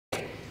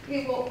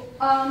Okay, well,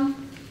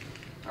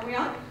 are we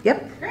on?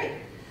 Yep. Great.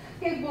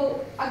 Okay,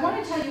 well, I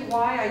want to tell you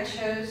why I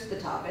chose the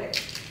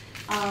topic.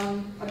 I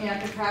mean, I've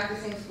been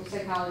practicing school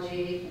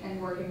psychology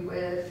and working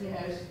with,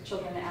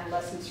 children and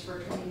adolescents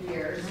for 20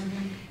 years.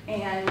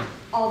 And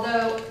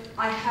although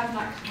I have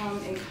not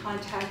come in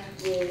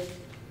contact with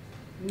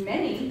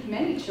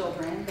many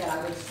children that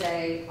I would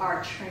say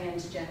are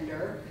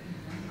transgender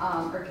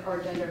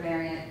or gender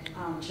variant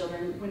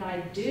children, when I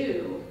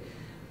do,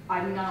 I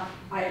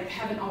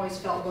haven't always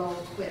felt well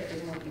equipped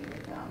in working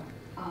with them.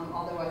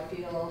 Although I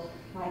feel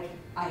like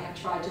I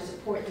have tried to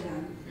support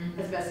them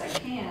as best I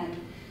can,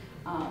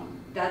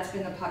 that's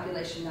been the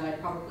population that I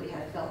probably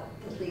have felt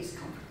the least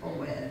comfortable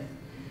with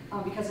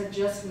because I'm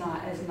just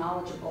not as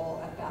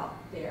knowledgeable about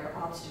their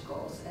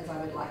obstacles as I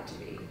would like to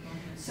be.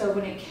 So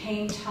when it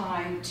came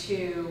time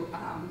to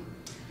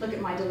look at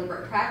my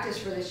deliberate practice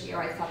for this year,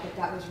 I thought that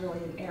that was really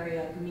an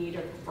area of need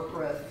for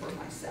growth for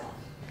myself.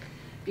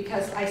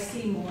 Because I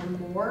see more and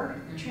more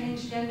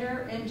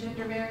transgender and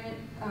gender variant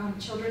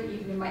children,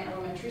 even in my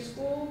elementary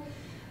school.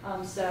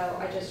 So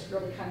I just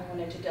really kind of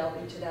wanted to delve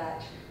into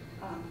that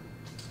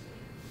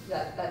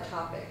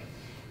topic.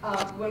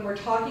 When we're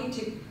talking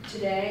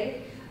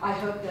today, I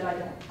hope that I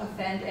don't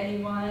offend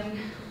anyone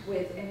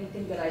with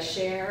anything that I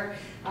share.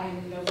 I am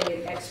in no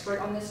way an expert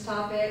on this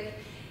topic.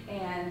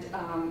 And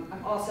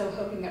I'm also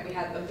hoping that we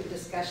have open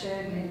discussion,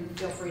 and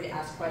feel free to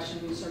ask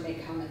questions or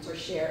make comments or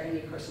share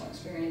any personal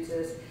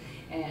experiences.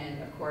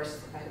 And of course,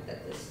 I hope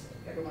that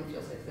everyone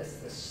feels like this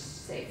is a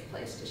safe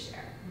place to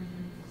share.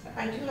 So.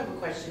 I do have a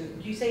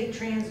question. You say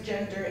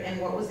transgender,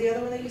 and what was the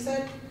other one that you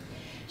said?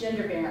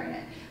 Gender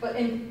variant. But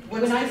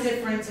what's the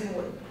difference in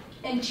what?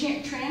 And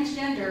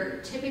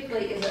transgender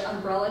typically is an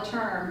umbrella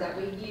term that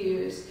we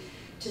use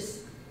to,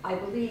 I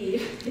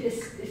believe,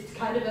 it's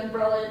kind of an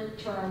umbrella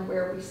term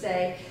where we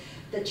say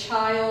the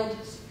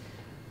child's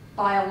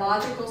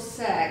biological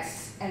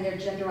sex and their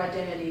gender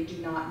identity do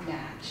not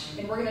match.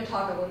 And we're going to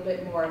talk a little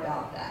bit more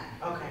about that.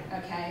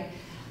 Okay?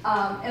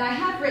 And I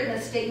have written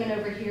a statement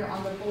over here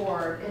on the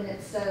board, and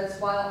it says,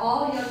 while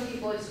all young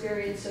people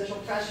experience social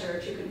pressure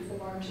to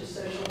conform to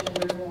social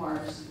gender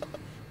norms,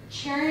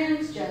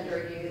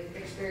 transgender youth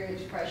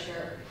experience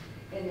pressure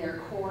in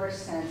their core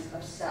sense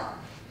of self.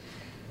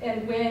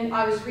 And when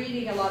I was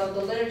reading a lot of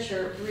the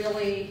literature,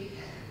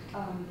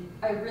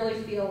 I really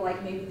feel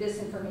like maybe this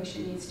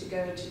information needs to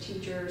go to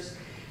teachers,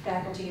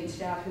 faculty, and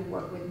staff who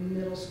work with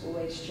middle school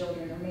age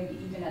children, or maybe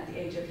even at the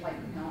age of like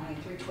 9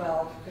 through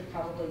 12 could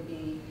probably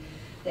be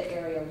the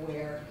area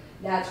where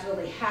that's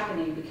really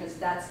happening, because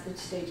that's the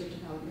stage of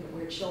development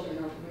where children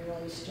are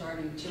really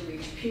starting to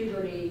reach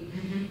puberty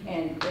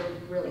and they're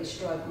really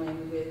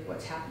struggling with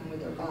what's happening with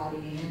their body,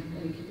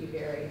 and it can be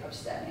very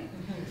upsetting.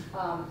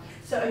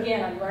 So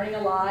again, I'm learning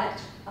a lot,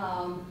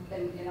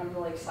 and I'm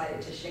really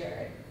excited to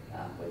share it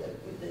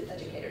with the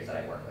educators that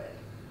I work with.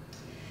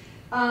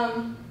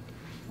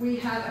 We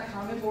have a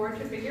common board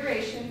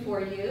configuration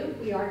for you.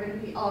 We are going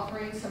to be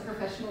offering some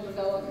professional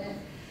development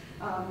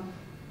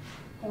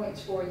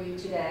points for you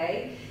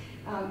today.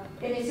 And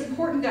it's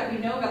important that we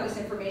know about this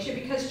information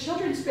because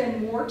children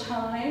spend more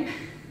time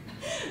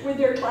with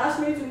their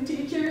classmates and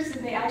teachers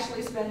than they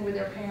actually spend with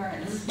their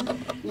parents,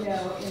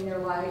 in their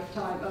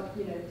lifetime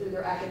through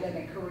their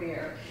academic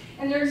career.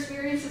 And their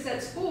experiences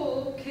at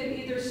school can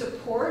either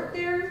support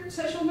their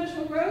social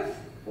emotional growth,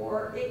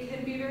 or it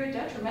can be very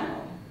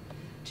detrimental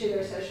to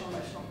their social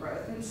emotional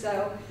growth. And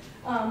so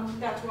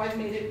that's why I've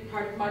made it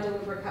part of my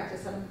deliberate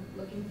practice. I'm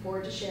looking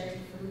forward to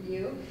sharing with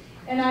you.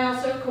 And I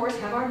also, of course,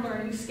 have our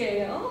learning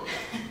scale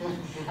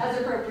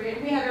as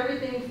appropriate. We have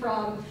everything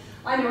from,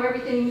 I know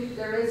everything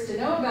there is to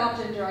know about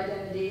gender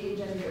identity,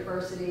 gender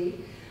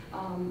diversity,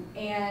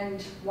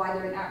 and why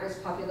they're an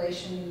at-risk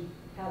population,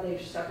 how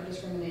they've suffered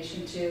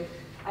discrimination too.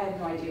 I have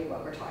no idea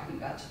what we're talking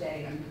about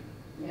today, and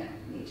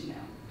need to know.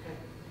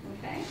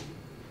 Okay?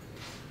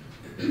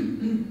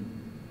 Okay.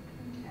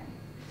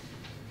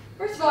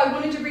 First of all, I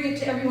wanted to bring it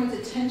to everyone's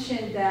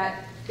attention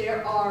that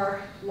there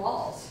are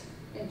laws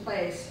in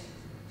place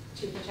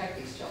to protect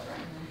these children,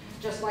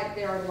 just like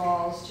there are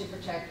laws to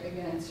protect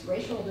against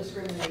racial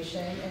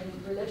discrimination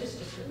and religious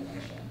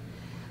discrimination.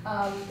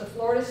 The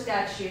Florida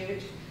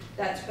statute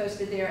that's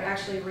posted there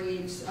actually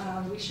reads,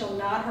 we shall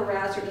not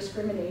harass or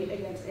discriminate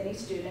against any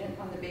student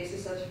on the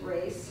basis of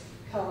race,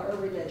 color,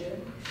 religion,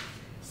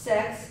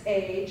 sex,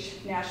 age,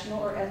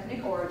 national or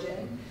ethnic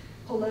origin,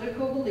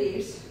 political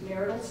beliefs,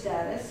 marital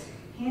status,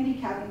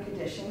 handicapping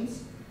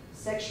conditions,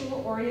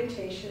 sexual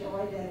orientation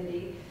or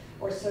identity,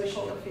 or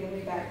social or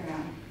family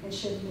background, and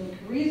should make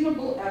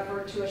reasonable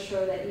effort to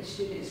assure that each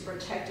student is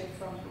protected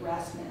from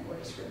harassment or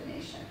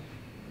discrimination.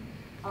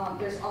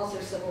 There's also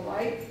civil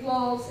rights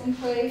laws in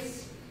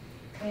place,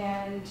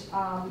 and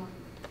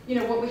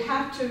what we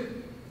have to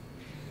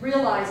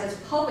realize as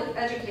public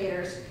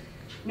educators,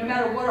 no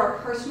matter what our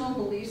personal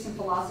beliefs and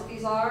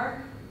philosophies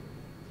are,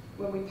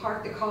 when we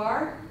park the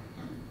car,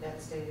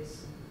 it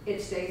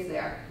stays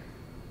there.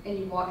 And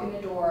you walk in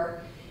the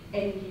door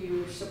and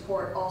you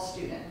support all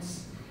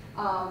students.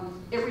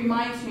 It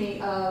reminds me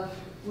of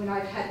when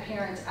I've had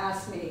parents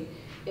ask me,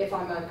 if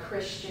I'm a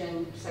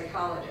Christian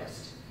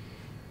psychologist.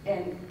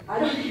 And I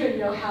don't even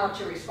know how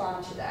to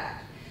respond to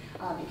that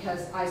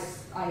because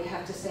I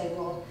have to say,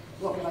 well,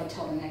 what will I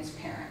tell the next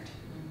parent?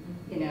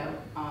 You know,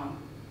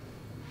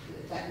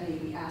 that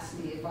maybe ask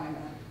me if I'm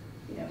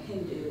a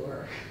Hindu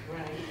or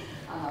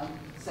Right.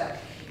 So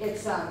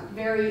it's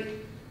very,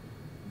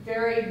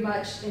 very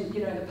much in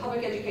in the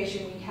public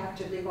education we have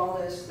to leave all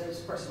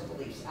those personal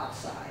beliefs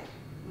outside.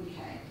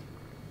 Okay.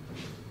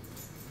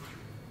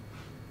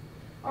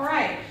 All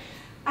right.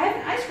 I have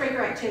an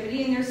icebreaker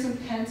activity, and there's some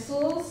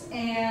pencils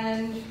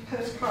and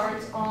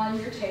postcards on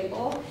your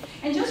table.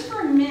 And just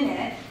for a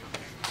minute,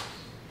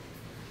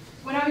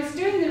 when I was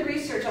doing the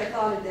research, I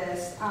thought of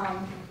this.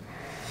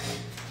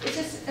 It's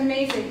just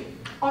amazing.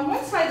 On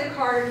one side of the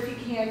card, if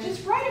you can,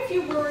 just write a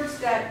few words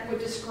that would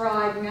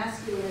describe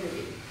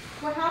masculinity.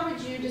 Well, how would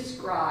you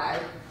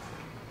describe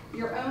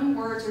your own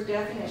words or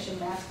definition,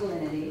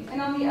 masculinity?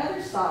 And on the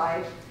other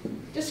side,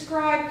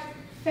 describe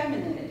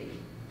femininity.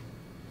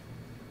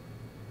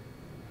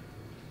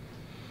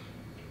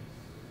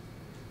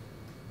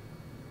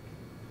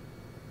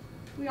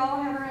 We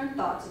all have our own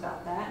thoughts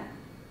about that.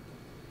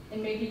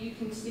 And maybe you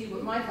can see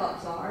what my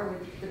thoughts are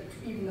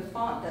with even the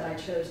font that I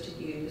chose to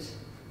use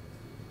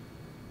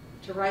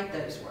to write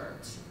those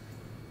words.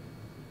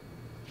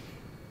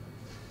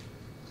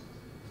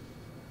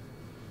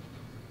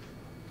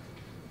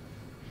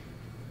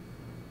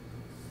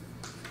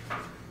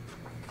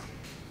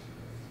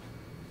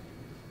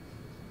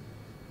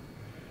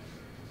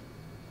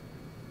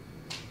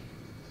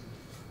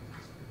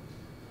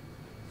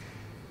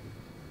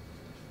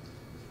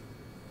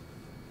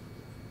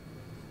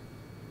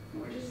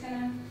 We're just going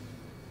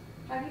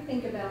to have you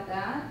think about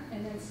that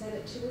and then set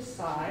it to the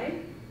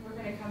side.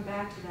 We're going to come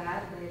back to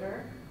that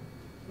later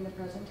in the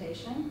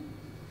presentation.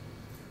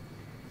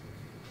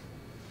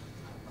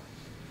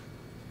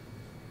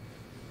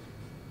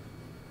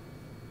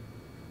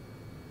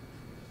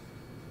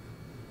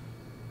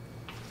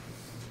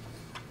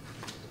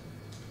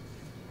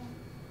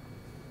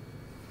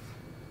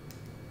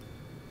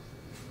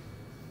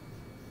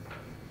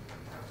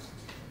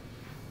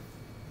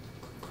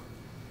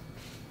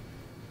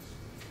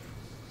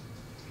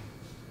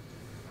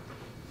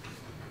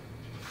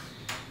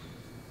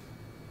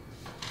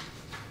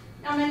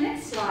 Now, my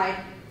next slide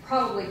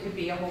probably could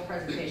be a whole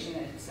presentation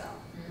in itself.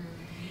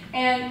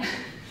 And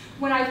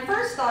when I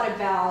first thought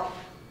about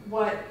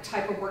what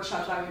type of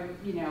workshops I would,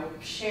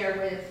 share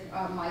with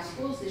my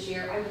schools this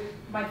year,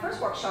 my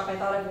first workshop I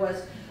thought of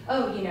was,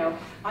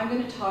 I'm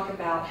going to talk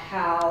about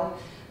how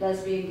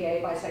lesbian,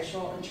 gay,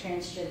 bisexual, and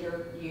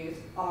transgender youth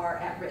are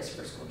at risk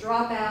for school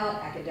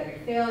dropout,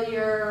 academic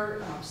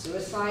failure,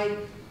 suicide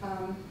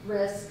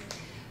risk.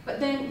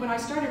 But then when I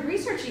started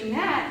researching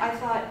that, I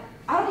thought,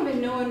 I don't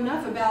even know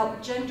enough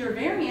about gender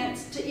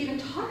variance to even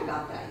talk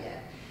about that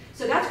yet.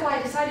 So that's why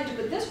I decided to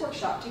put this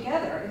workshop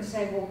together and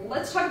say, well,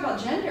 let's talk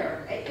about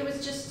gender. It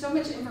was just so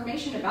much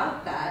information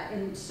about that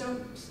and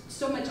so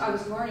much I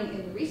was learning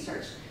in the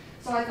research.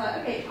 So I thought,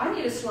 okay, I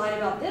need a slide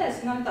about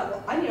this. And I thought,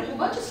 well, I need a whole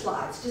bunch of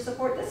slides to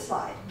support this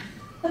slide.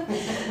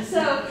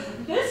 So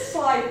this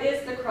slide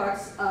is the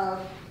crux of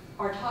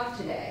our talk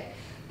today.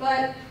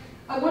 But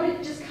I want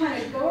to just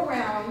kind of go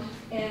around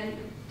and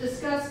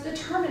discuss the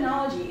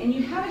terminology, and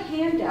you have a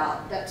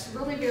handout that's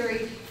really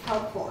very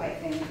helpful, I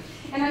think.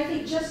 And I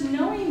think just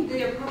knowing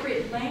the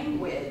appropriate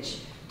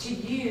language to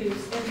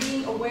use and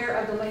being aware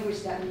of the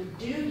language that we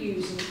do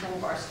use in front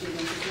of our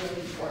students is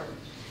really important.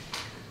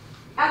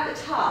 At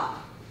the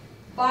top,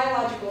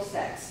 biological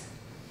sex.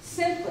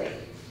 Simply,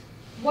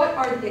 what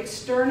are the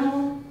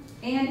external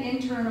and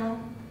internal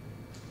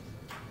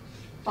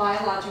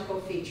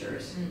biological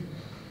features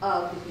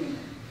of the human?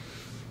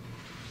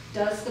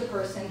 Does the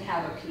person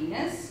have a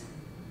penis?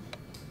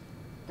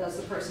 Does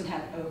the person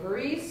have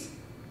ovaries?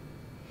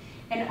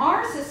 And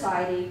our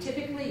society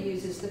typically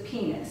uses the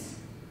penis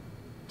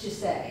to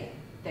say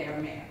they are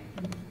male.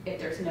 If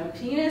there's no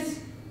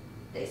penis,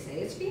 they say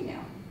it's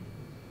female.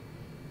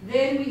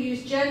 Then we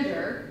use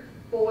gender,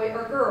 boy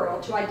or girl,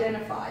 to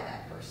identify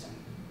that person.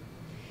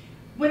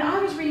 When I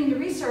was reading the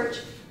research,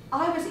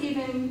 I was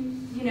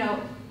even,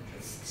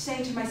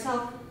 saying to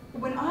myself,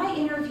 when I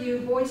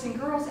interview boys and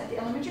girls at the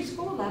elementary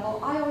school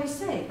level, I always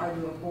say, are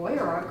you a boy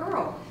or a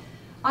girl?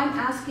 I'm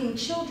asking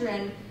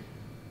children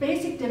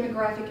basic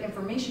demographic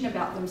information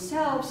about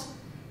themselves,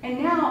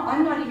 and now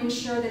I'm not even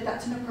sure that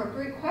that's an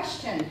appropriate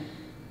question.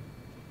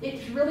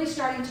 It's really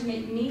starting to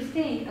make me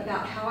think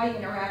about how I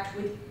interact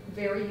with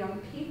very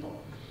young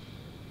people.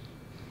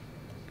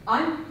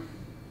 I'm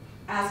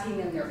asking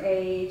them their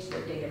age,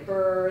 their date of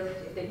birth,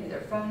 if they know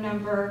their phone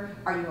number,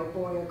 are you a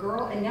boy or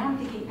girl? And now I'm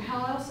thinking,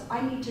 how else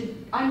I need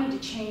to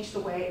change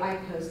the way I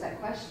pose that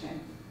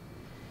question.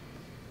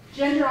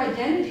 Gender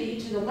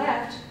identity to the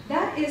left,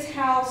 that is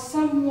how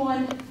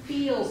someone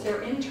feels,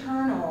 their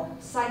internal,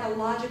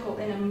 psychological,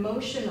 and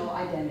emotional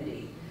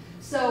identity.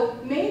 So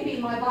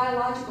maybe my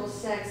biological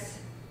sex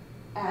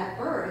at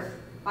birth,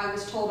 I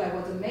was told I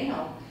was a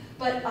male,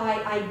 but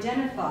I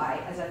identify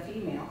as a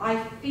female.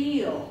 I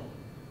feel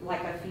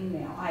like a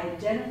female. I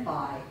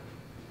identify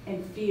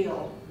and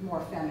feel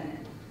more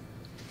feminine.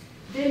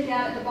 Then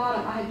down at the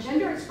bottom, I have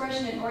gender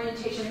expression and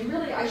orientation, and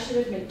really I should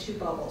have made two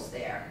bubbles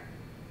there.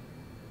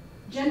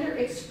 Gender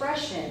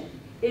expression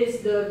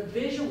is the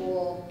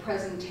visual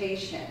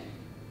presentation.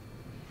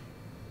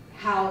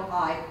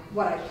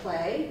 What I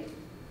play,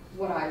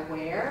 what I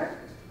wear,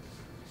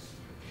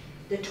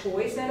 the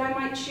toys that I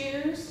might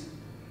choose,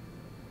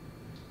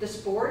 the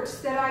sports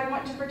that I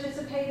want to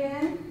participate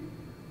in.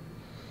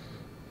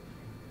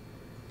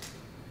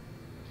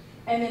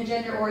 And then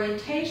gender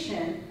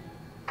orientation,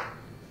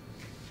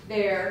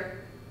 there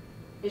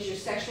is your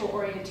sexual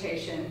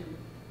orientation.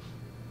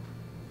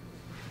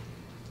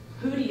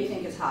 Who do you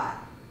think is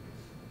hot?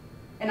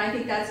 And I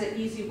think that's an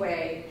easy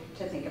way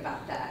to think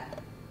about that.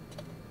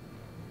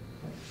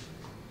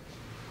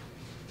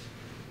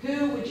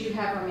 Who would you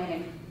have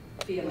romantic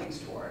feelings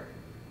toward?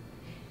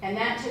 And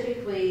that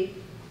typically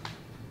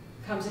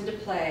comes into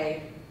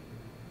play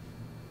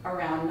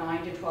around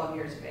 9 to 12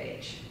 years of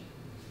age.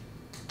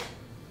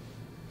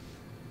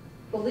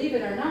 Believe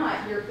it or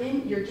not,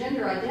 your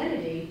gender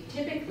identity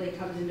typically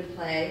comes into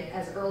play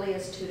as early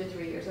as 2 to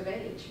 3 years of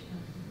age.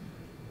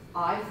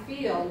 I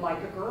feel like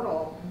a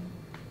girl,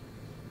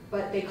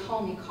 but they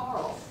call me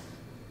Carl.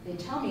 They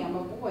tell me I'm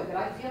a boy, but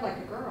I feel like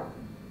a girl.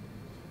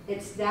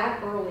 It's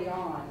that early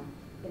on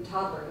in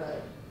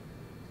toddlerhood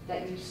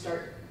that you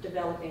start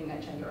developing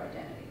that gender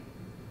identity.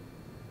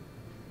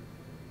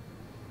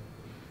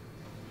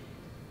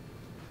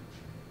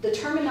 The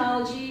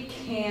terminology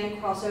can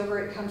cross over.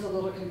 It becomes a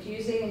little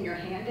confusing in your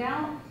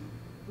handout.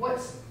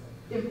 What's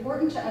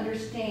important to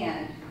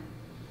understand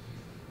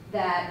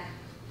that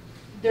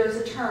there's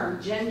a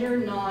term, gender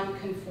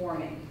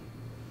nonconforming.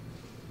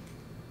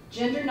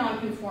 Gender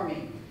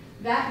nonconforming.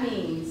 That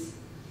means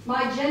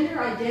my gender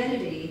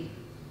identity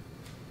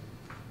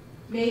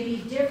may be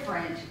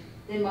different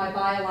than my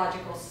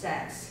biological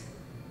sex.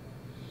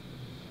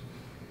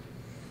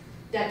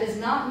 That does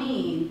not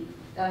mean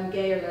that I'm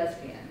gay or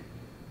lesbian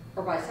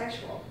or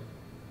bisexual.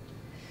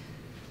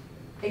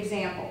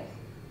 Example,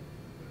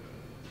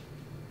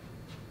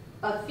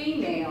 a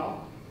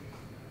female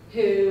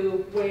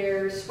who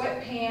wears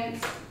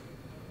sweatpants,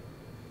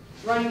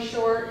 running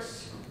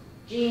shorts,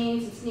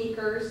 jeans and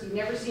sneakers. You've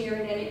never seen her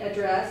in a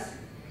dress.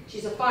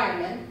 She's a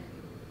fireman.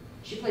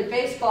 She played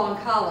baseball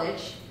in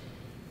college,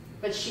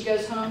 but she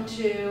goes home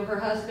to her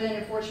husband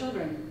and 4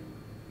 children.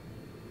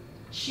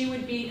 She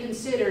would be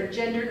considered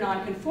gender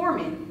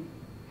nonconforming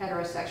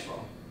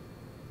heterosexual.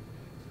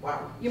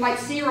 Wow. You might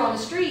see her on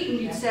the street and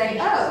you'd say,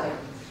 oh,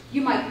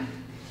 you might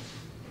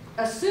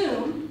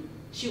assume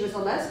she was a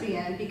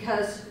lesbian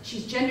because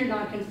she's gender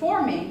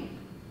nonconforming,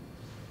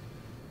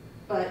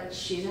 but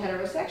she's a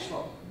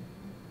heterosexual.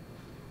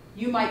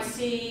 You might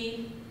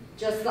see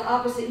just the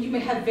opposite. You may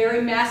have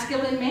very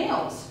masculine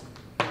males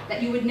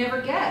that you would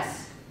never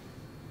guess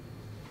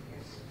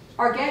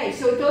are gay.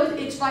 So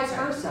it's vice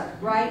versa,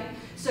 right?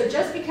 So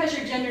just because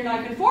you're gender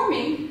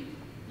nonconforming,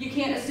 you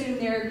can't assume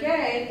they're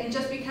gay, and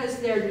just because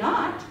they're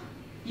not,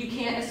 you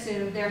can't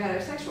assume they're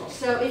heterosexual.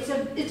 So it's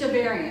a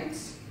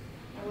variance.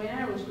 And when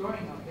I was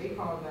growing up, they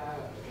called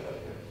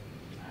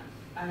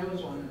I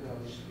was one of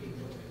those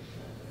people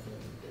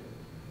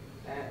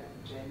that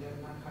gender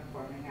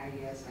non-conforming, I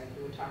guess, like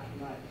you were talking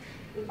about.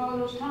 We call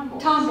those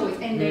tomboys. Tomboys,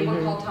 and they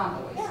were called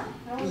tomboys. Yeah,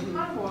 I was a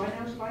tomboy when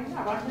I was growing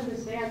up. Until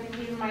this day, I think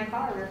even my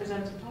car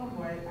represents a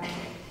tomboy.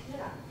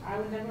 Yeah, I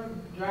would never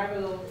drive a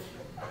little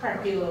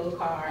crappy little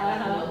car,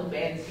 like a little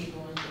Benz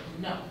people.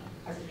 No,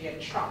 it has to be a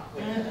truck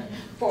with a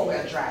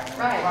 4-wheel drive.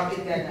 Right.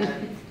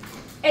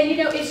 And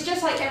you know, it's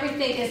just like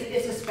everything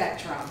is a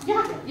spectrum.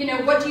 Yeah. You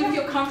know, what do you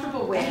feel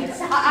comfortable with?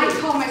 Exactly. I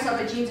call myself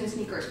a jeans and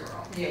sneakers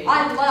girl. Yeah.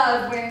 I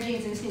love wearing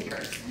jeans and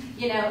sneakers.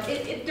 You know,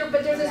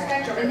 but there's a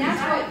spectrum,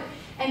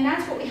 and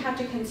that's what we have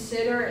to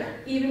consider,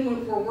 even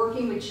when we're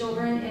working with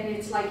children. And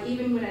it's like,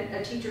 even when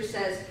a teacher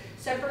says,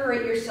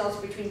 separate yourselves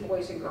between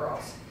boys and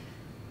girls.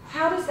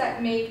 How does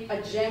that make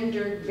a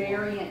gender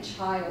variant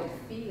child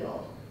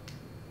feel?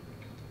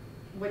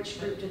 Which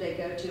group do they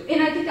go to?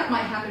 And I think that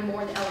might happen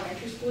more in the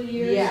elementary school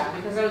years. Yeah,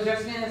 because I was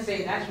just going to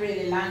say, that's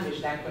really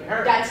language that could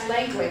hurt. That's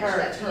language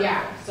that's hurtful.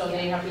 Yeah, so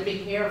they have to be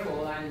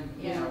careful and,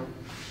 you know.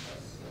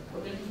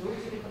 Okay.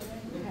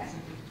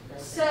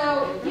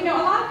 So, you know,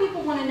 a lot of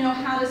people want to know,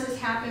 how does this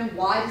happen?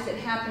 Why does it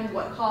happen?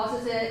 What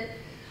causes it?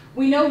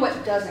 We know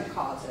what doesn't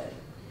cause it.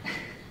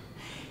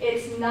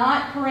 It's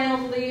not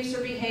parental beliefs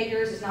or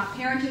behaviors. It's not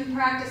parenting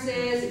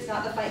practices. It's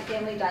not the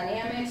family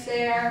dynamics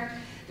there.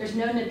 There's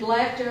no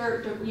neglect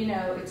or, you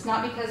know, it's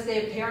not because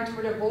their parents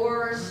were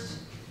divorced.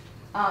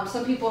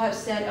 Some people have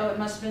said, oh, it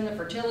must have been the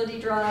fertility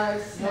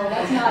drugs. No,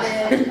 that's not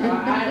it.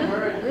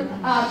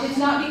 It's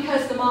not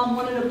because the mom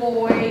wanted a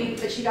boy,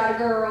 but she got a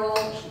girl.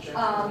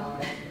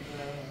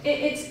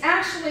 It's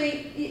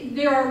actually,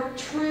 there are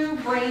true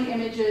brain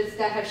images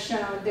that have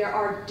shown there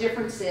are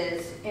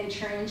differences in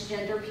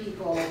transgender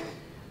people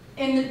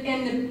in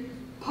the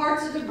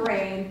parts of the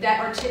brain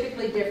that are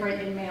typically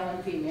different in male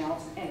and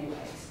females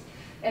anyways.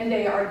 And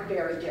they are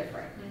very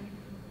different.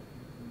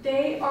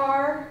 They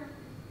are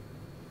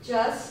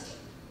just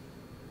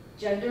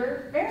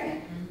gender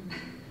variant.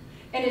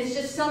 And it's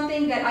just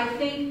something that I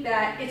think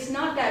that it's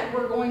not that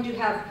we're going to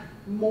have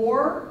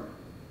more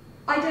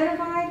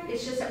identified,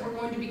 it's just that we're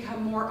going to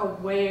become more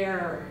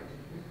aware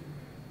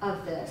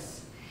of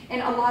this.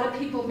 And a lot of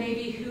people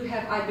maybe who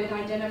have been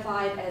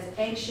identified as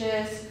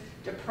anxious,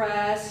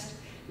 depressed,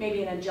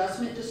 maybe an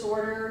adjustment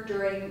disorder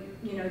during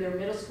their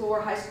middle school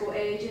or high school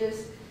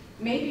ages,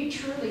 maybe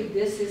truly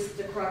this is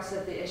the crux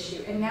of the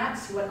issue. And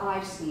that's what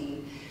I've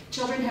seen.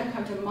 Children have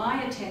come to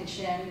my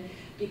attention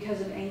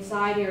because of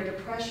anxiety or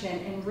depression,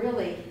 and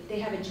really they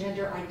have a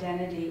gender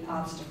identity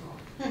obstacle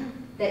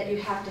that you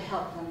have to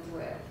help them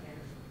through.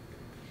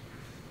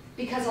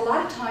 Because a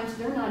lot of times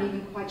they're not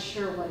even quite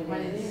sure what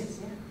it is.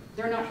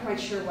 They're not quite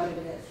sure what it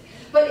is.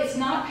 But it's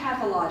not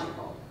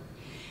pathological.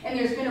 And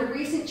there's been a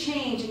recent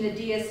change in the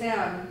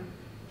DSM,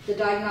 the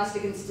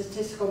Diagnostic and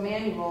Statistical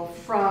Manual,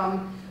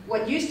 from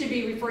what used to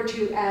be referred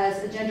to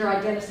as a gender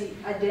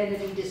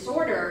identity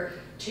disorder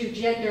to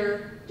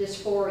gender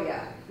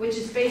dysphoria, which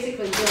is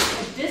basically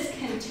just a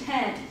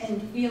discontent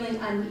and feeling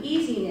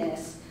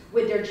uneasiness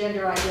with their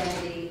gender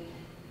identity,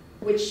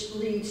 which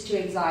leads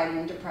to anxiety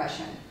and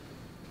depression,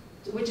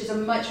 which is a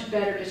much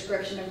better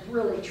description of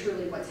really,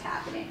 truly what's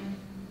happening.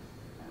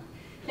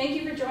 Thank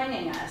you for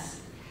joining us.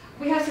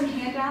 We have some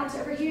handouts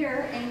over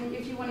here, and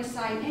if you want to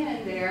sign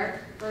in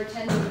there for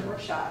attending the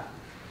workshop.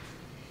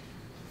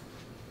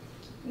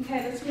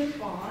 Okay, let's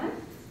move on.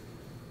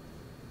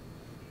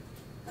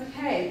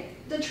 Okay,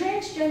 the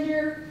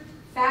transgender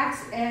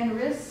facts and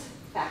risk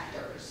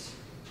factors.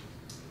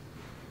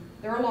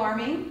 They're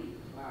alarming.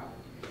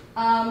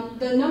 Wow.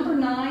 The number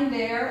 9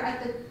 there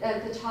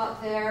at the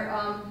top there,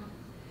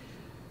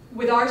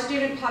 with our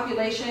student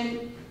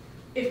population,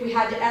 if we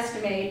had to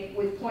estimate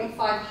with 0.5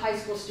 high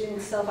school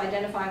students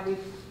self-identifying,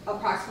 we've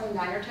approximately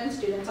 9 or 10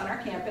 students on our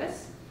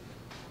campus.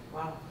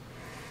 Wow.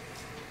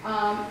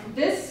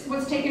 This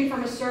was taken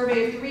from a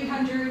survey of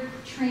 300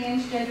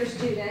 transgender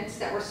students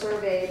that were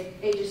surveyed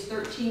ages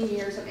 13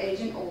 years of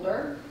age and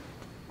older.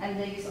 And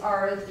these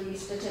are the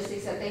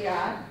statistics that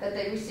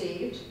they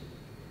received.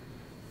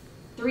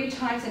 3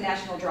 times the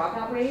national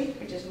dropout rate,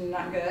 which is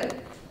not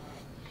good.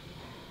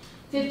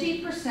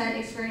 50%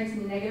 experience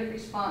negative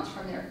response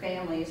from their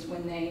families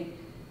when they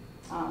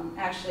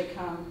actually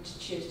come to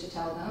choose to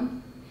tell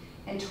them.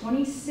 And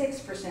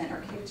 26%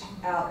 are kicked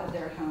out of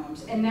their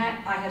homes. And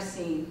that I have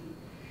seen.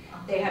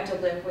 They have to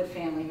live with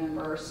family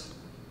members,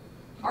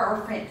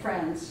 or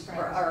friends,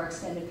 or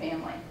extended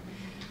family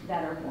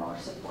that are more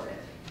supportive.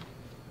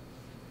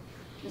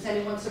 Is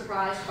anyone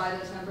surprised by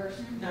those numbers?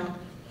 No.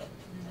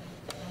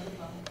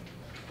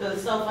 The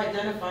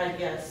self-identified,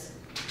 yes.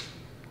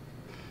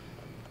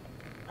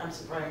 I'm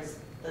surprised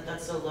that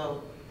that's so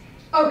low.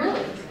 Oh,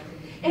 really?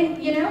 And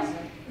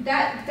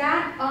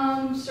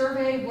that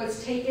survey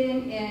was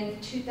taken in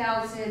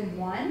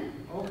 2001.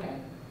 Okay.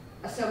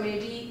 So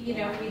maybe, we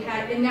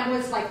had, and that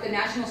was like the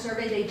national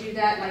survey, they do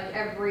that like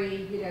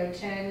every,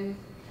 10,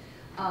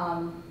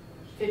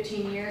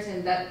 15 years,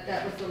 and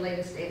that was the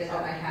latest data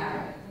that I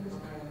had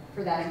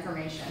for that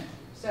information.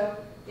 So,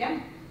 yeah,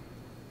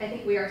 I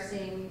think we are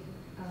seeing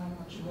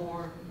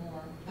More.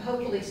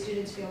 hopefully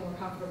students feel more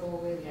comfortable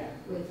with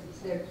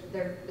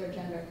their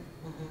gender.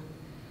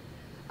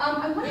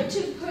 I wanted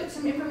to put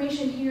some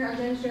information here on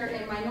gender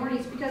and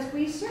minorities because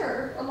we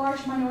serve a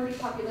large minority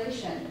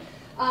population.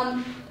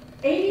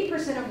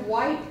 80% of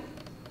white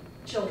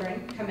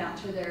children come out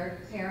to their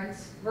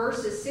parents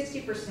versus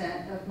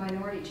 60% of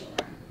minority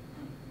children.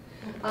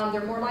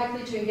 They're more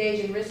likely to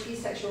engage in risky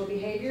sexual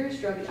behaviors,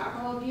 drug and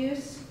alcohol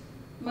abuse,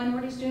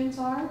 minority students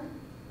are,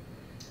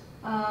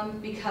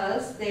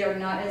 because they are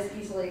not as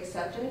easily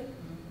accepted.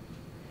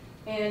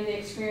 And they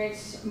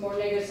experience more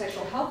negative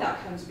sexual health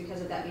outcomes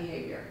because of that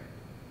behavior.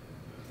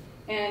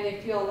 And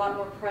they feel a lot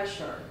more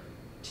pressure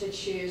to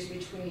choose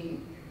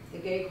between the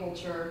gay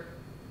culture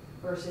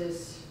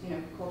versus,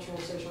 cultural,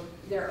 social,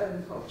 their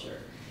own culture.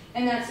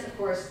 And that's, of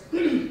course,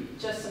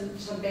 just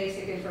some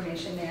basic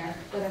information there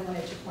that I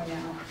wanted to point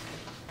out.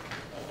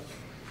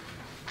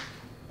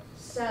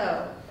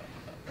 So,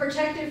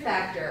 protective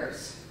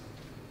factors.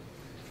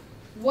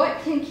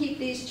 What can keep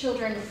these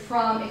children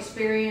from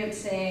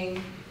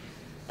experiencing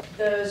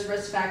those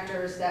risk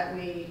factors that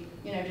we,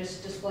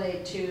 just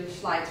displayed 2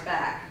 slides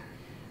back?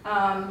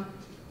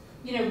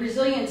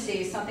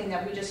 Resiliency is something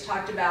that we just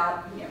talked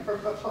about,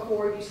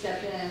 before you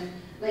stepped in,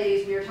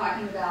 ladies, we were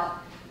talking about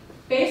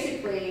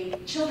basically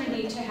children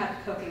need to have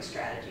coping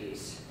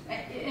strategies.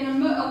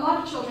 And a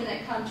lot of children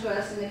that come to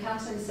us in the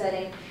counseling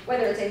setting,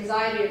 whether it's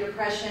anxiety or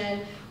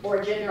depression or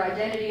a gender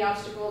identity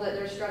obstacle that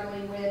they're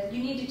struggling with,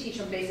 you need to teach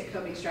them basic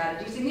coping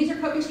strategies. And these are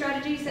coping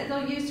strategies that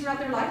they'll use throughout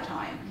their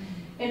lifetime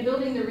and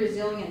building the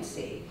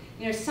resiliency.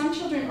 Some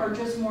children are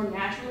just more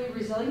naturally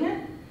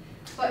resilient,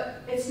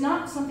 but it's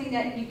not something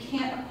that you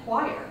can't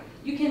acquire.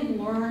 You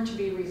can learn to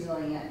be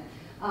resilient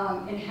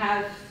and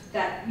have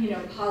that,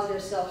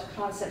 positive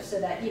self-concept so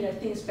that,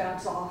 things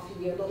bounce off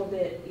you a little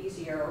bit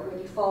easier, or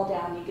when you fall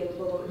down, you get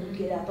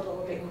up a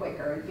little bit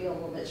quicker and feel a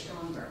little bit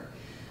stronger.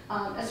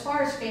 As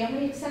far as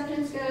family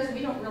acceptance goes,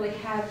 we don't really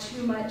have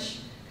too much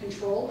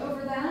control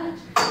over that.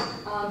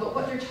 But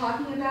what they're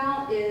talking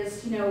about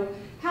is,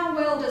 how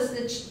well does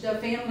the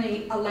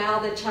family allow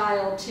the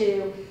child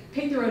to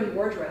pick their own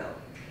wardrobe?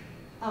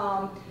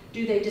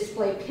 Do they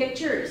display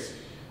pictures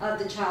of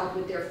the child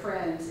with their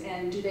friends,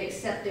 and do they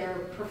accept their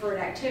preferred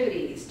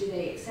activities? Do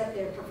they accept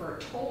their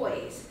preferred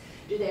toys?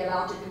 Do they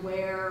allow them to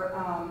wear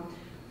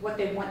what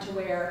they want to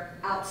wear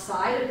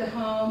outside of the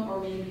home, or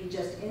maybe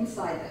just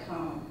inside the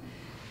home?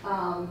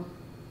 How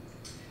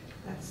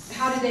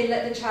do they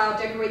let the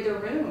child decorate their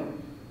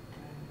room?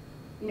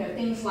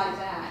 Things like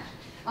that.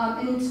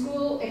 And in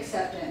school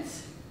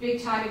acceptance,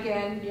 big time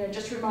again,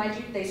 just to remind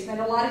you, they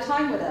spend a lot of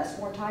time with us,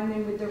 more time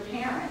than with their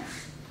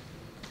parents.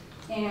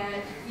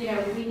 And,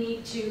 we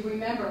need to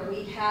remember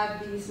we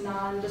have these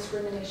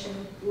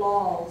non-discrimination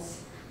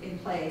laws in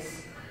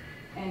place.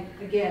 And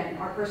again,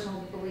 our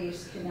personal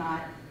beliefs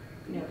cannot,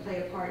 play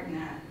a part in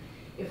that.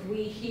 If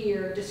we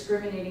hear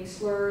discriminating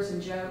slurs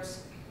and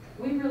jokes,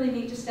 we really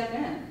need to step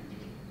in,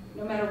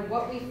 no matter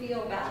what we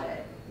feel about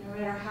it, no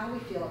matter how we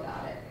feel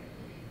about it.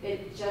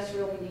 It just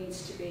really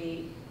needs to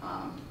be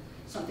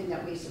something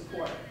that we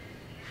support.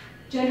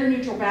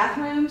 Gender-neutral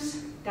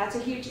bathrooms, that's a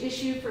huge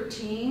issue for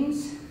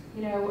teens.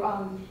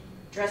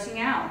 Dressing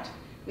out.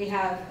 We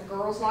have a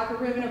girls' locker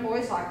room and a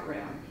boys' locker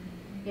room.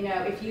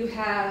 If you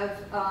have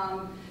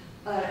an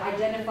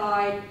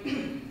identified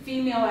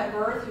female at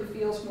birth who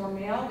feels more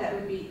male, that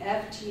would be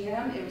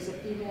FTM. It was a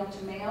female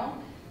to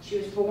male. She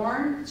was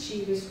born,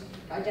 she was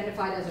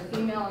identified as a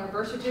female on her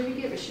birth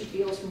certificate, but she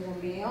feels more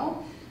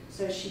male.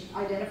 So she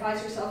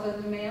identifies herself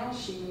as a male.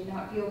 She may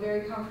not feel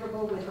very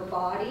comfortable with her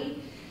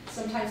body.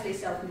 Sometimes they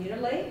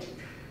self-mutilate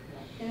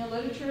in the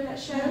literature that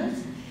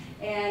shows.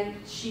 And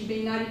she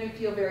may not even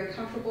feel very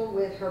comfortable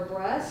with her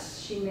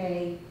breasts. She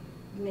may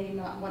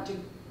not want to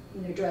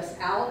dress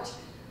out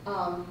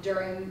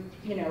during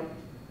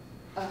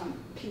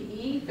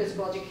PE,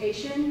 physical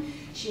education.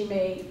 She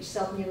may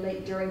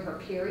self-mutilate during her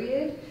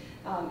period.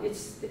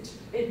 It's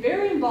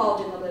very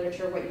involved in the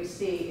literature, what you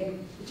see,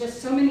 and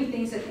just so many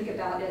things to think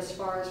about as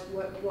far as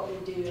what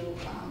we do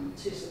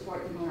to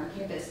support them on our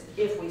campus,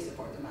 if we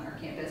support them on our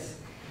campus.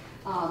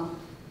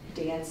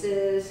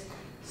 Dances,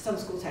 some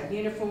schools have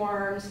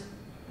uniforms,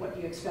 what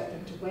do you expect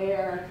them to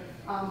wear.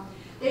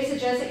 They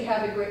suggest that you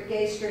have a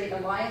Gay Straight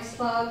Alliance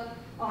Club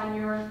on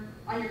your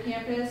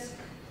campus.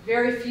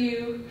 Very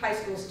few high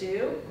schools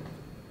do.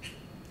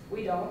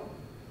 We don't.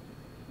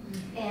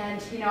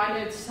 And I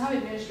know some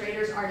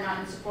administrators are not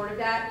in support of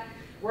that.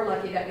 We're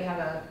lucky that we have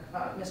a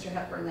Mr.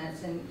 Hepburn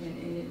that's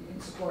in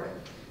support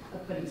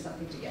of putting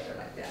something together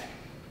like that.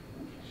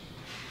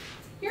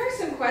 Here are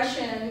some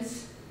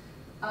questions.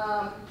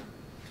 Oh,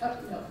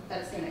 no,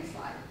 that's the next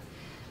slide.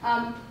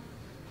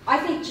 I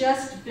think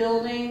just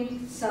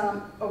building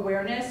some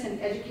awareness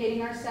and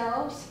educating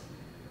ourselves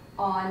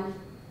on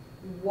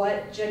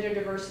what gender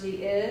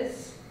diversity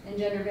is and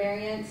gender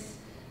variance.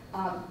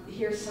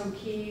 Here's some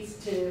keys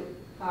to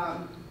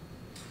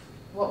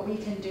what we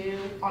can do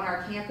on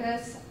our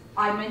campus.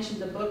 I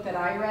mentioned the book that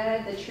I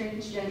read, The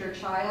Transgender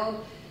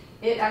Child.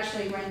 It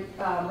actually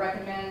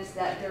recommends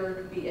that there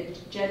be a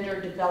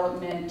gender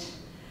development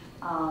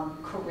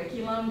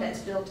curriculum that's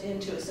built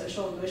into a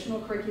social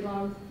emotional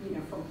curriculum,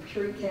 from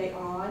pre-K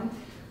on.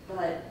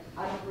 But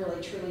I don't really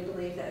truly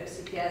believe that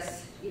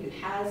OCPS even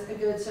has a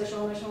good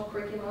social emotional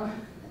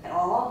curriculum at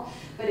all.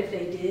 But if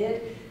they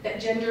did,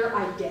 that gender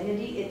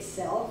identity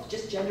itself,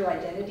 just gender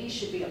identity,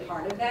 should be a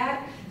part of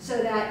that,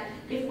 so that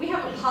if we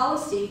have a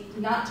policy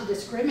not to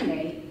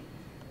discriminate,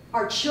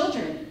 our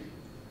children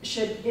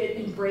should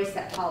embrace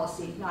that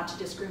policy not to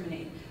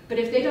discriminate. But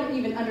if they don't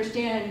even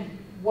understand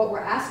what we're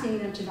asking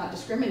them to not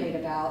discriminate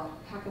about,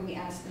 how can we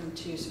ask them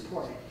to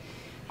support it?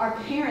 Our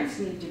parents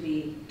need to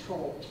be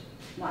told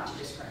not to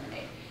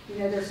discriminate.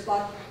 There's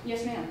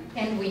yes ma'am.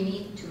 And we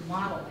need to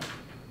model it.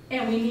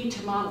 And we need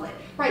to model it.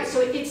 Right,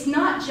 so it's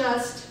not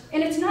just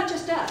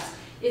us.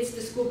 It's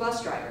the school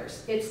bus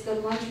drivers, it's the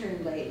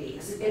lunchroom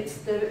ladies, it's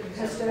the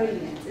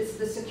custodians, it's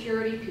the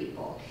security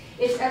people,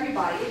 it's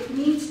everybody. It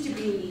needs to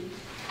be,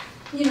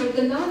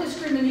 the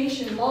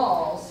non-discrimination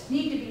laws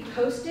need to be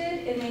posted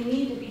and they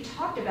need to be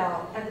talked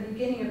about at the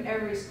beginning of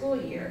every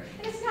school year.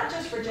 And it's not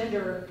just for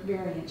gender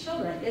variant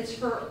children, it's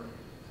for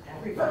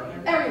everybody.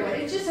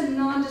 It's just a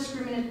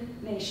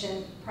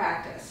non-discrimination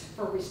practice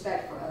for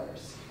respect for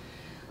others.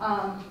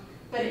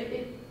 But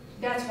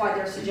that's why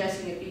they're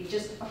suggesting it be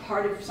just a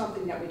part of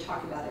something that we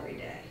talk about every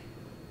day.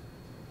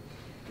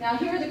 Now,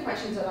 here are the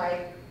questions that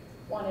I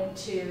wanted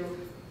to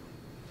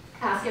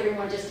ask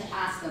everyone just to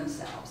ask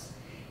themselves.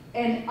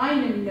 And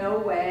I'm in no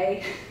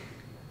way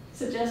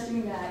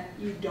suggesting that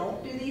you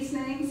don't do these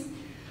things,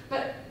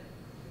 but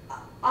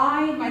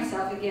I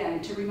myself,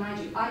 again, to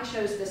remind you, I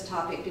chose this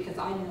topic because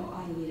I know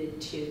I needed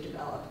to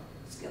develop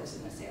skills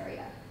in this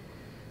area.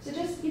 So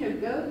just,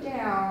 go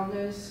down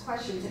those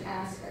questions and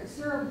ask, is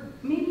there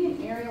maybe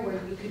an area where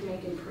you could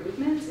make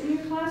improvements in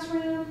your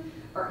classroom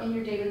or in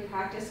your daily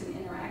practice and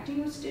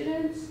interacting with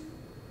students?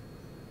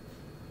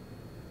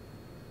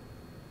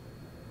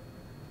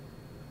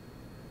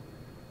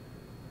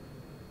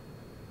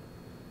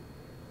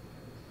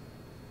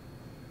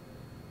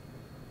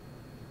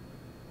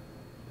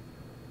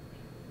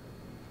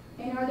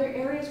 there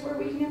areas where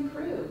we can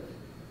improve?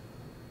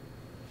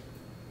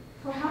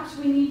 Perhaps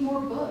we need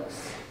more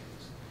books,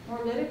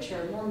 more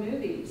literature, more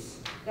movies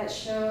that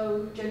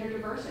show gender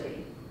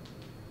diversity.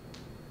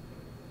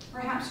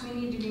 Perhaps we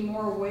need to be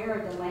more aware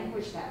of the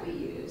language that we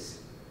use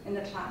in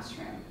the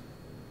classroom.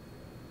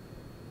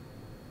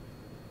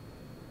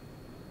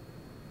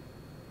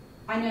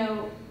 I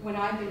know when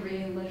I've been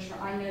reading literature,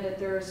 I know that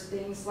there's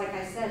things, like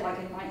I said, like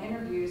in my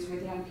interviews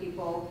with young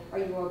people, are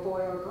you a boy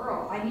or a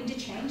girl? I need to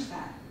change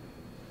that.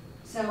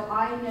 So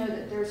I know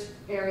that there's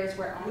areas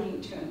where I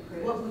need to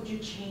improve. What would you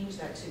change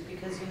that to?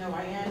 Because, you know,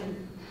 I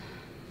am,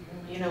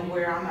 you know,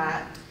 where I'm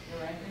at.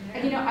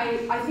 And, you know,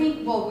 I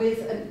think, well,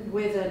 with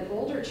an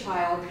older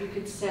child, you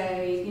could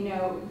say, you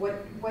know,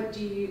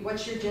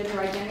 what's your gender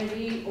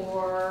identity,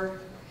 or...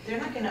 They're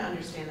not going to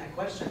understand that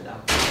question, though.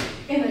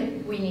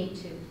 But we need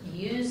to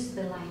use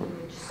the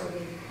language so they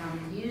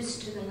become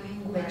used to the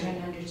language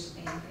and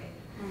understand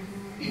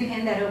it. Mm-hmm.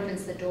 And that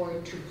opens the door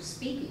to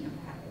speaking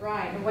about it.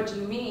 Right, and what do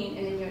you mean?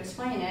 And then you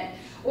explain it.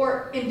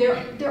 Or and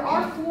there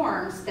are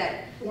forms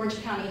that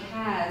Orange County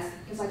has,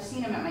 because I've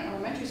seen them at my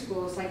elementary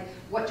school. It's like,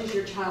 what does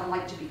your child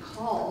like to be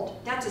called?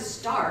 That's a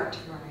start.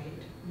 Right.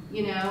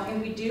 You know, and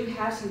we do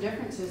have some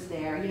differences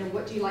there. You know,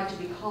 what do you like to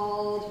be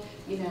called?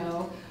 You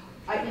know,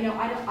 I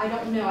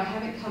don't know. I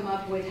haven't come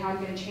up with how I'm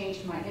going to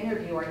change my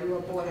interview. Are you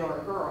a boy or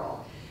a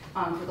girl?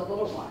 For the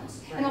little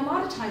ones. Right. And a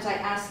lot of times I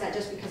ask that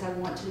just because I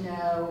want to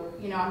know,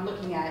 you know, I'm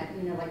looking at,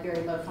 you know, like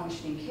very low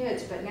functioning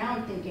kids, but now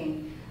I'm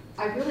thinking,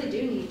 I really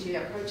do need to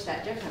approach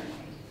that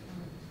differently.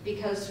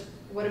 Because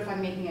what if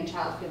I'm making a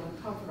child feel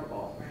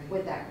uncomfortable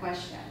with that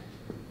question?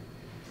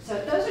 So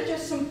those are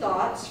just some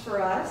thoughts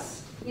for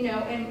us, you know,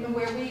 and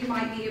where we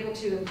might be able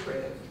to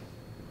improve.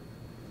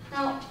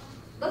 Now,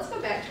 let's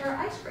go back to our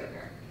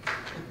icebreaker.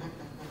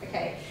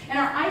 Okay, and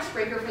our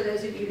icebreaker, for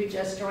those of you who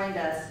just joined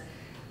us,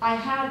 I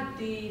had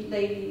the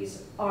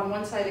ladies on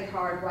one side of the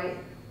card write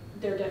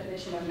their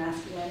definition of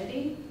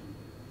masculinity,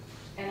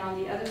 and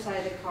on the other side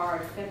of the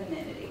card,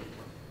 femininity.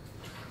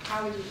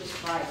 How would you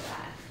describe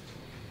that?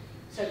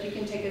 So if you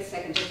can take a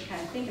second just to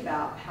kind of think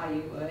about how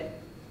you would,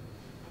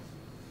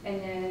 and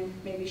then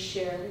maybe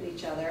share with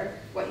each other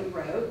what you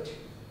wrote.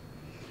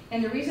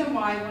 And the reason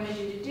why I wanted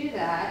you to do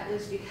that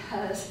is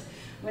because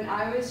when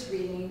I was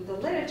reading the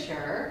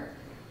literature,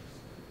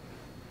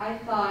 I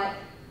thought,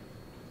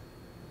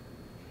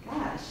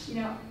 gosh, you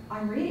know,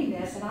 I'm reading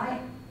this and I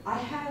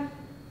have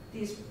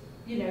these,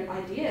 you know,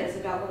 ideas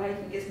about what I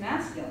think is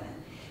masculine.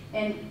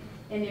 And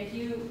if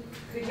you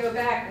could go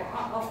back, well,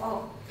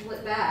 I'll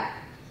flip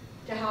back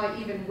to how I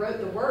even wrote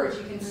the words,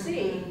 you can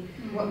see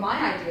what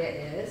my idea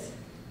is.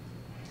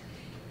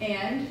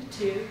 And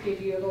to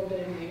give you a little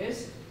bit of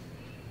news,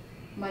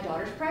 my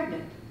daughter's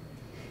pregnant.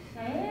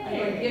 Hey, I'm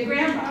going to be a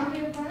grandma. I'm going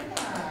to be a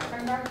grandma.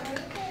 Congratulations.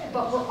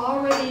 But we're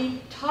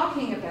already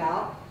talking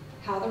about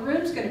how the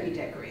room's going to be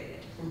decorated.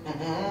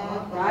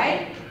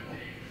 Right?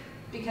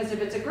 Because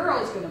if it's a girl,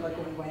 it's going to look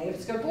one way. If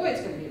it's a boy,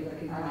 it's going to be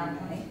looking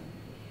one way.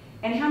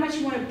 And how much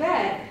you want to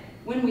bet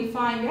when we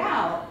find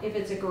out if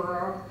it's a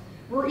girl,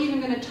 we're even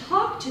going to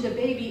talk to the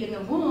baby in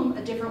the womb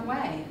a different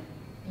way.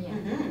 Yeah.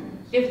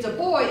 If it's a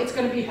boy, it's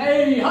going to be,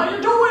 hey, how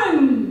you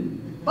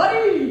doing,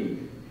 buddy?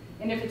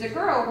 And if it's a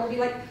girl, we'll be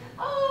like,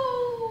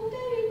 oh,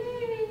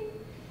 baby,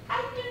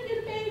 how you doing,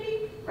 little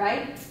baby?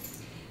 Right?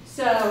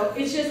 So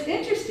it's just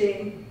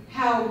interesting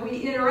how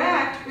we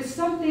interact with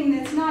something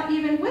that's not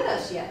even with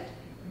us yet.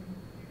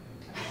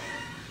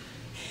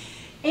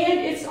 And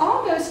it's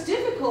almost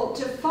difficult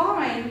to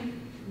find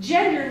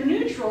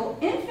gender-neutral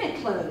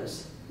infant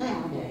clothes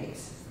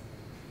nowadays.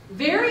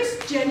 Very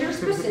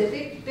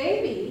gender-specific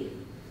baby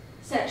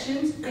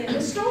sections in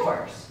the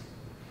stores.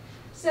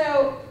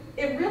 So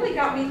it really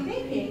got me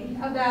thinking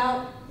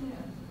about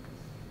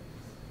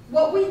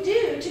what we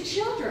do to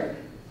children.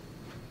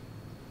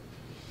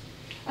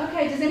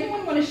 Okay, does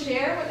anyone want to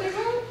share what they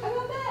wrote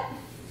about that?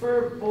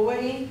 For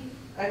boy,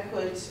 I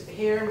put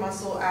hair,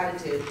 muscle,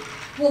 attitude.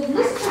 Well,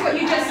 listen to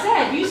what you just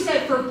said. You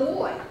said for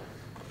boy,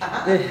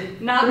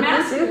 not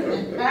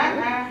masculine.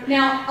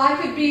 Now, I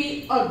could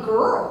be a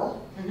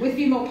girl with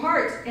female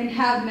parts and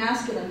have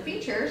masculine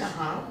features.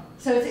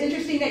 So it's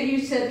interesting that you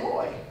said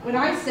boy. When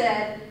I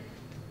said,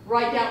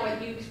 write down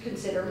what you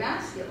consider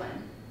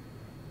masculine.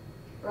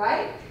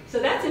 Right? So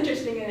that's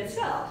interesting in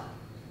itself.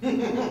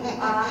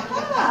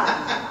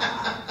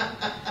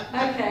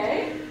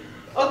 Okay.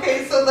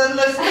 Okay, so then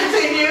let's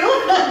continue.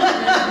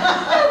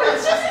 Oh, but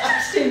it's just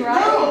interesting,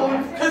 right?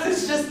 No, because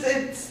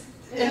it's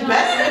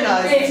embedded in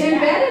us. It's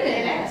embedded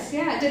in us,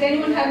 yeah. Did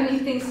anyone have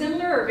anything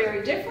similar or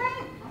very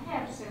different? I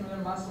have similar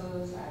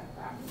muscles,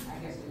 I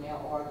guess the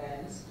male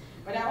organs,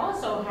 but I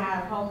also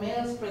have how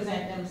males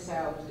present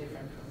themselves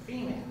different from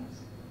females.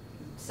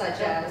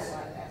 Such as?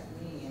 That's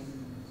me, and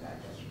so I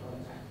just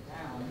wrote that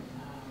down.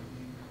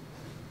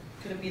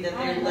 Could it be that I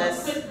they're don't know,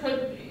 less?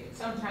 could be.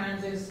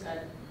 Sometimes it's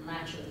a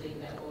macho thing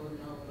that we'll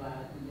know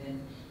about, and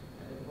then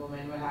the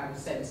woman will have a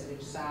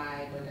sensitive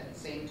side, but at the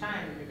same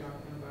time, if you're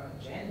talking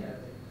about gender,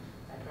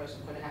 that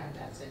person could have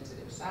that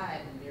sensitive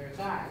side, and they're a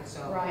guy,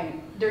 so.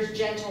 Right. There's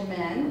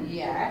gentlemen.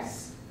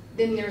 Yes.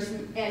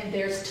 then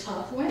there's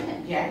tough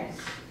women. Yes.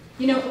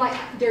 You know, like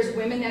there's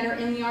women that are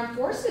in the armed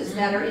forces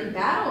that are in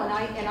battle,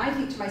 and I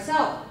think to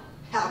myself,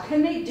 how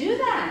can they do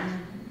that?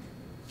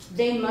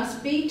 They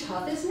must be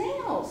tough as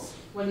nails.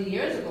 Well,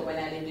 years ago when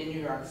I lived in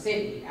New York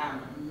City,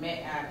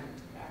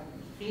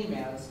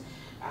 females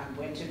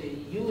went to the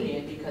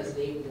union because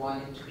they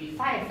wanted to be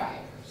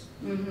firefighters.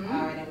 And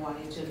they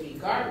wanted to be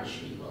garbage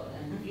people.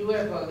 And if you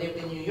ever lived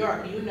in New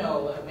York, you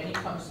know when it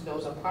comes to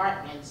those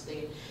apartments,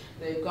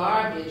 the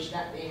garbage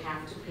that they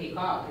have to pick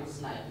up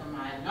is like a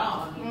mile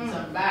long in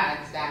some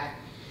bags that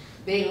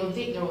they don't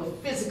think they were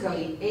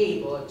physically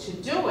able to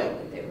do it.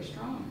 But they were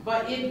strong.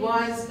 But it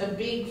was a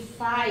big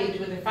fight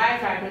with the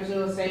firefighters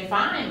who would say,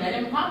 fine, let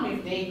them come.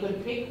 If they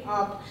could pick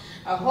up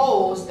a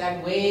hose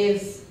that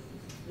weighs,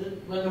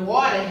 when the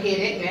water hit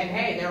it, then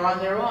hey, they're on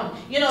their own.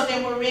 You know,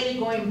 they were really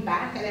going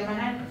back at them,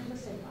 and I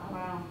just said,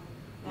 wow,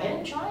 let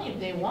them try if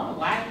they want.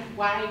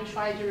 Why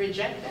try to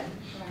reject them?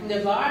 And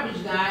the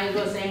garbage guys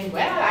were saying,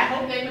 well, I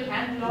hope they could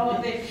handle all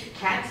of the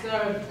cats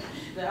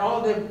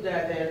all the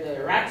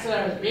rats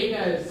that are as big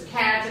as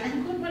cats.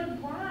 And I go, but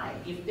why?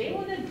 If they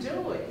want to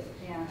do it,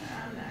 I'm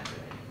not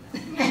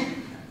doing it.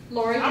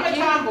 Lori, I'm a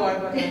tomboy,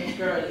 but I'm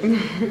girly.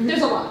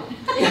 There's a lot.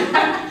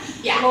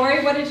 Yeah.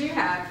 Lori, what did you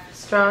have?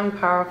 Strong,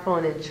 powerful,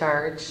 and in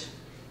charge.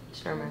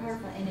 Sherman.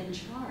 Powerful and in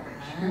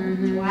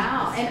charge.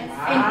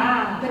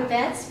 Wow. But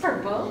that's for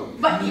both.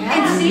 But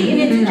and see,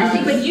 and it's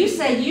interesting. But you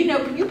say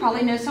you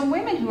probably know some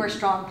women who are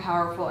strong,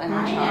 powerful, and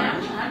in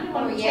charge.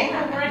 Oh,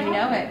 yeah. You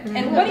know it.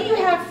 And what do you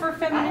have for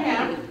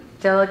femininity?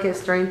 Delicate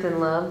strength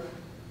and love.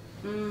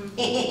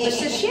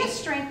 So she has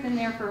strength in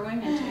there for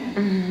women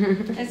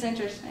too. That's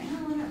interesting.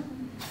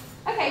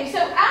 Okay, so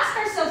ask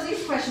ourselves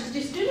these questions.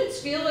 Do students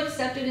feel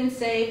accepted and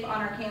safe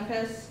on our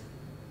campus?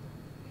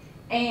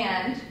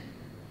 And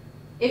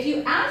if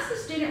you ask the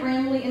student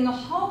randomly in the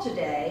hall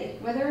today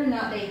whether or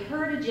not they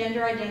heard a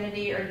gender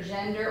identity or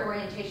gender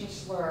orientation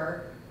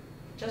slur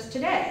just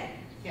today,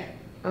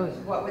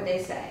 what would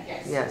they say?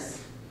 Yes.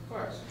 Of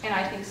course. And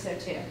I think so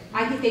too.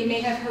 I think they may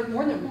have heard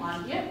more than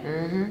one.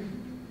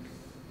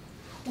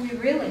 We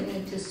really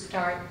need to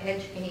start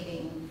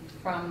educating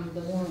from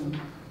the womb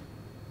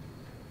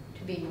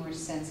to be more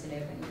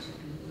sensitive and to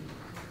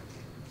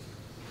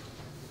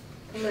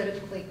be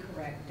politically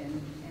correct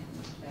and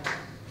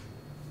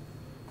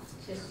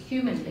just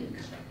humanly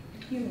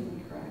correct.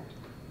 Humanly correct.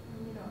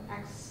 You know,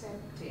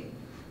 accepting.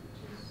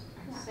 Just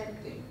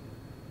accepting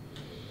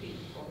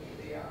people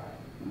who they are.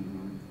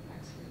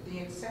 The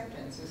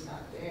acceptance is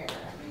not there.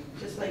 I mean,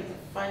 Just like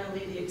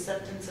finally the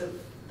acceptance of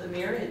the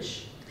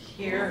marriage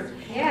here.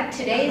 Yeah,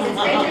 today's It's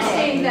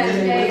interesting that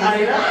today.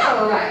 I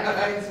know.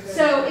 Right.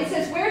 So it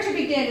says where to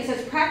begin. It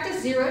says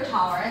practice zero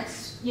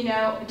tolerance. You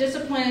know,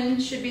 discipline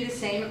should be the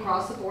same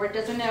across the board.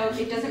 It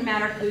doesn't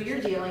matter who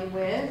you're dealing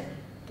with.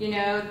 You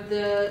know,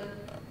 the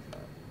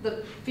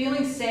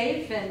feeling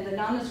safe and the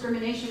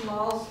non-discrimination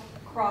laws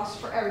cross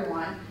for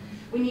everyone.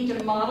 We need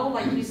to model,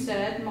 like you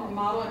said,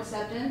 model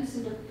acceptance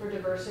for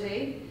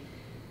diversity.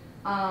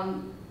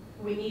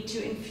 We need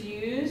to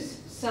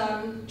infuse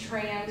some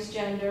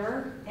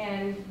transgender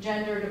and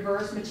gender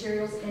diverse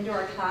materials into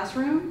our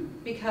classroom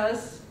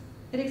because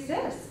it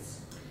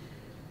exists.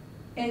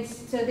 And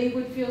so they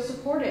would feel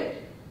supported.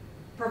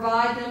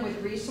 Provide them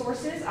with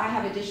resources. I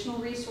have additional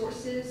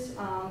resources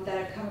that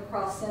I've come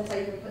across since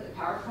I even put the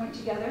PowerPoint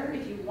together.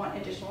 If you want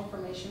additional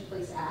information,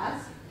 please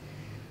ask.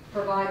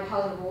 Provide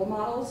positive role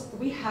models.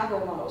 We have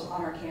role models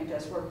on our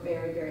campus. We're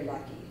very, very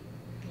lucky.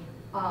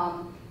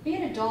 Be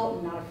an adult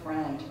and not a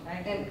friend.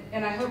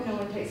 And I hope no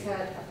one takes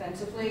that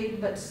offensively,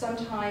 but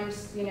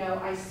sometimes, you know,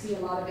 I see a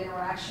lot of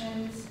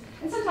interactions.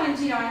 And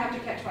sometimes, you know, I have to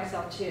catch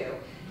myself too.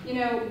 You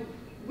know,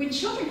 when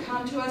children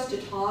come to us to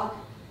talk,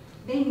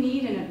 they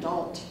need an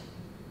adult.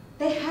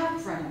 They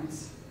have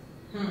friends.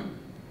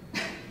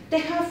 They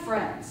have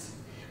friends.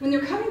 When they're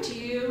coming to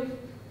you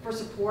for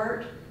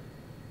support,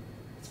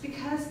 it's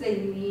because they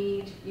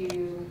need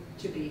you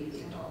to be the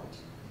adult.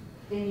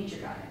 They need your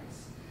guidance.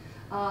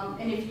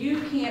 And if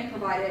you can't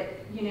provide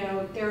it, you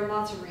know, there are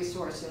lots of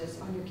resources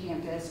on your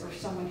campus or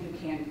someone who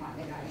can find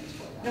the guidance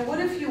for them. Now, what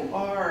if you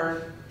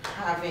are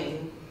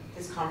having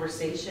this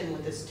conversation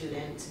with a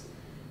student,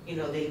 you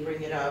know, they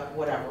bring it up,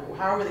 whatever,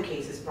 however the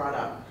case is brought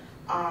up,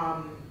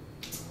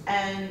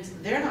 and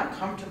they're not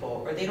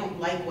comfortable or they don't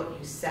like what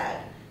you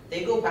said.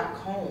 They go back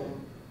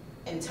home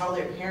and tell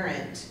their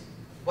parent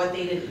what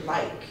they didn't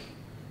like.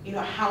 You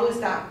know, how is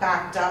that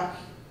backed up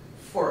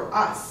for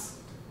us?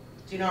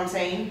 Do you know what I'm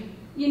saying?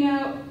 You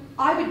know,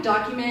 I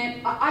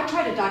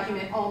try to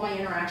document all my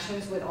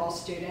interactions with all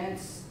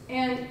students,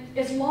 and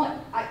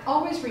I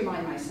always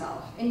remind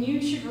myself, and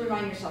you should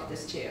remind yourself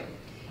this too.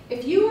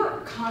 If you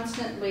are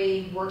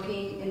constantly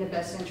working in the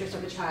best interest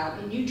of a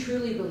child and you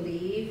truly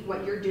believe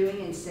what you're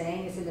doing and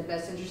saying is in the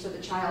best interest of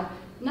the child,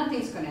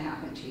 nothing's going to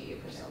happen to you,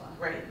 Priscilla.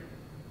 Right.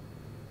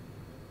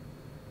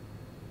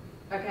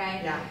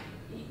 Okay? Yeah.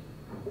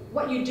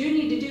 What you do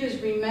need to do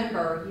is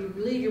remember, you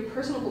leave your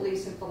personal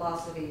beliefs and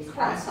philosophies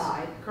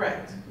outside.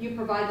 Correct. You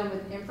provide them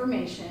with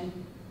information,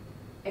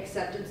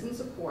 acceptance and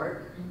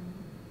support,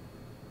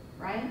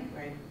 right?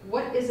 Right.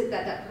 What is it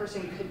that that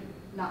person could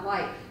not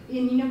like?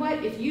 And you know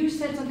what? If you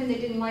said something they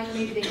didn't like,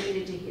 maybe they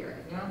needed to hear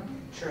it. Yeah.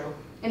 True.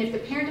 And if the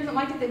parent doesn't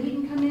like it, then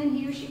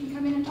he or she can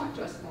come in and talk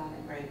to us about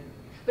it. Right.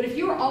 But if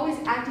you are always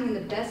acting in the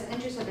best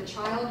interest of a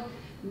child,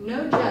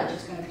 no judge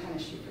is going to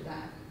punish you for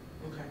that.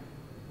 Okay.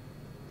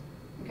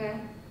 Okay?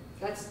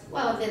 That's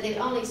Well, the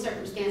only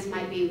circumstance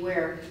might be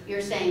where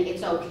you're saying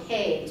it's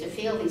okay to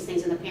feel these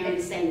things and the parent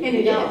is saying and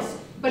it no. is.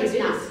 But It's it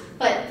not. is.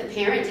 But the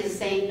parent is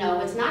saying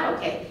no, it's not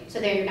okay. So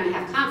there you're going to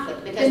have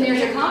conflict because Then the there's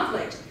a parent-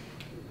 conflict.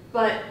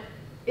 But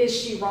is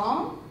she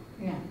wrong?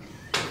 Yeah.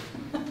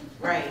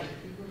 Right.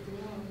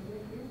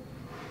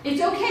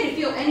 It's okay to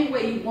feel any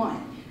way you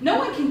want. No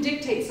one can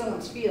dictate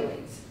someone's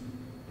feelings.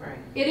 Right.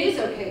 It is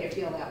okay to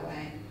feel that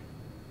way.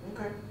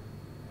 Okay.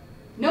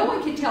 No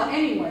one can tell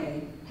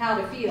anyone how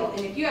to feel.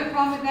 And if you have a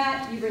problem with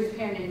that, you bring the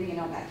parent into me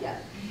and I'll back you up.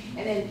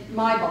 And then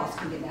my boss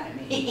can get mad at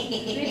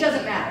me. It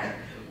doesn't matter.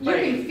 You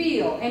Right. can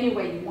feel any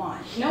way you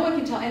want. No one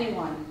can tell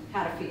anyone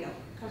how to feel.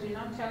 Because you're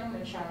not telling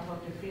the child how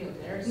to feel.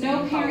 They're saying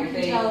No parent how can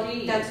they tell.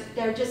 feel.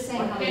 They're just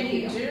saying how What they can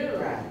you feel.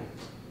 do? Right.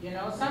 You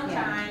know,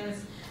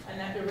 sometimes,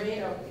 and at the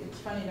rate of, it's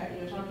funny that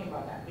you're talking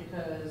about that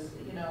because,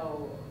 you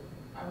know,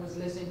 I was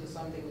listening to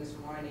something this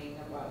morning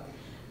about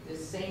the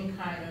same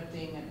kind of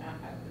thing and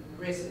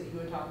the risk that you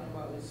were talking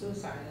about with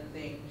suicide and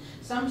thing.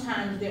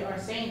 Sometimes they are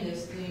saying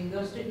this thing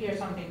just to hear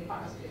something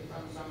positive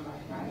from somebody.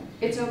 Right.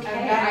 It's okay.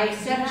 And I that-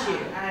 accept you.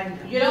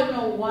 And you don't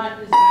know what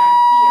is back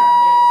here.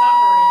 They're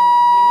suffering,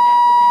 and maybe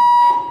that's the next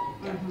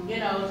step. You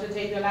know, to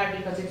take their life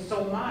because it's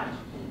so much.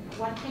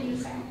 What can you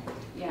say?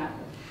 Yeah.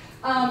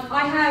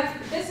 I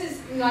have, this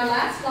is, my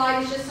last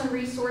slide is just some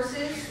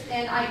resources,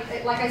 and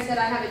like I said,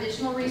 I have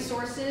additional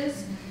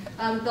resources.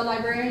 The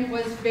librarian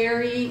was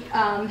very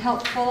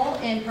helpful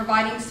in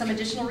providing some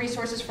additional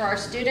resources for our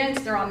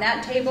students. They're on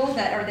that table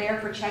that are there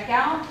for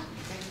checkout.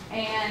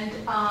 And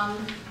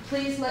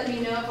please let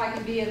me know if I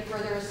can be of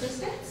further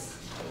assistance.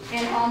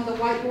 And on the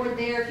whiteboard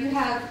there, if you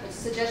have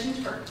suggestions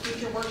for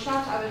future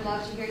workshops, I would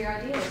love to hear your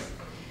ideas.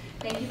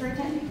 Thank you for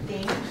attending.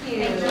 Thank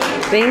you.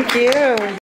 Thank you.